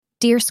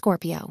Dear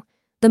Scorpio,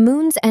 the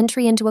moon's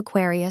entry into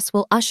Aquarius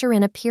will usher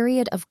in a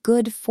period of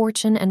good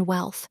fortune and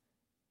wealth.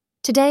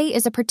 Today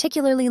is a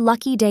particularly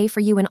lucky day for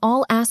you in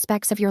all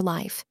aspects of your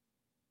life.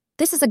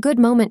 This is a good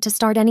moment to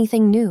start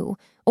anything new,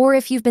 or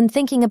if you've been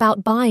thinking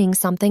about buying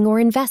something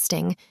or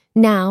investing,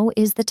 now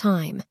is the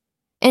time.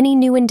 Any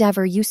new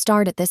endeavor you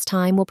start at this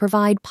time will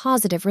provide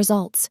positive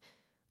results.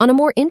 On a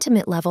more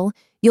intimate level,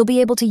 you'll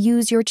be able to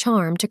use your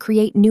charm to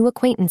create new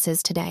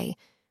acquaintances today.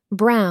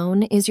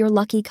 Brown is your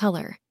lucky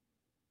color.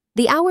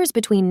 The hours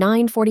between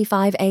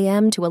 9:45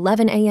 a.m. to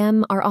 11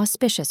 a.m. are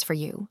auspicious for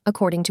you,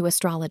 according to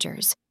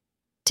astrologers.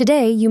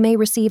 Today, you may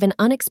receive an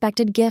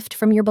unexpected gift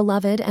from your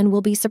beloved and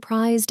will be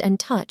surprised and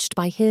touched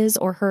by his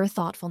or her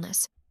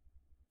thoughtfulness.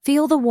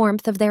 Feel the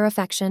warmth of their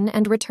affection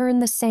and return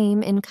the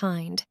same in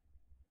kind.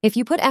 If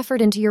you put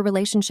effort into your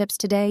relationships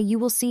today, you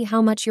will see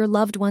how much your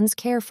loved ones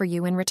care for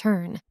you in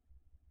return.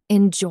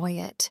 Enjoy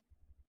it.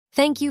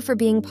 Thank you for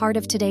being part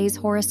of today's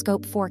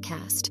horoscope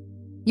forecast.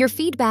 Your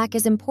feedback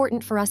is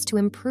important for us to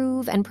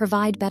improve and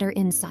provide better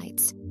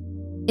insights.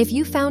 If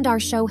you found our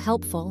show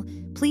helpful,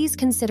 please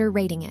consider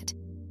rating it.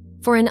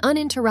 For an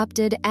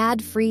uninterrupted,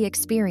 ad-free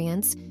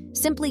experience,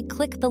 simply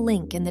click the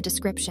link in the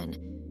description.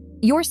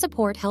 Your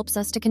support helps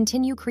us to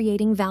continue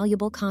creating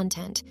valuable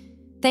content.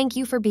 Thank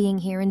you for being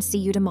here and see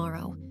you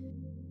tomorrow.